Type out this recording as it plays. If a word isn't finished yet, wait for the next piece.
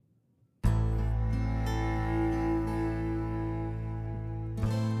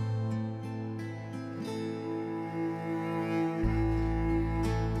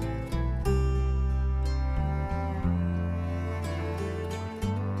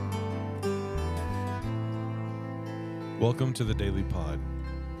Welcome to the Daily Pod.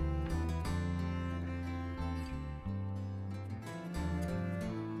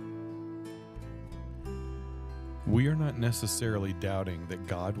 We are not necessarily doubting that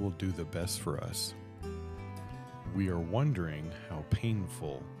God will do the best for us. We are wondering how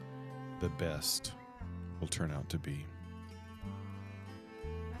painful the best will turn out to be.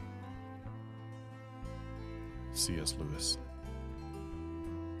 C.S. Lewis.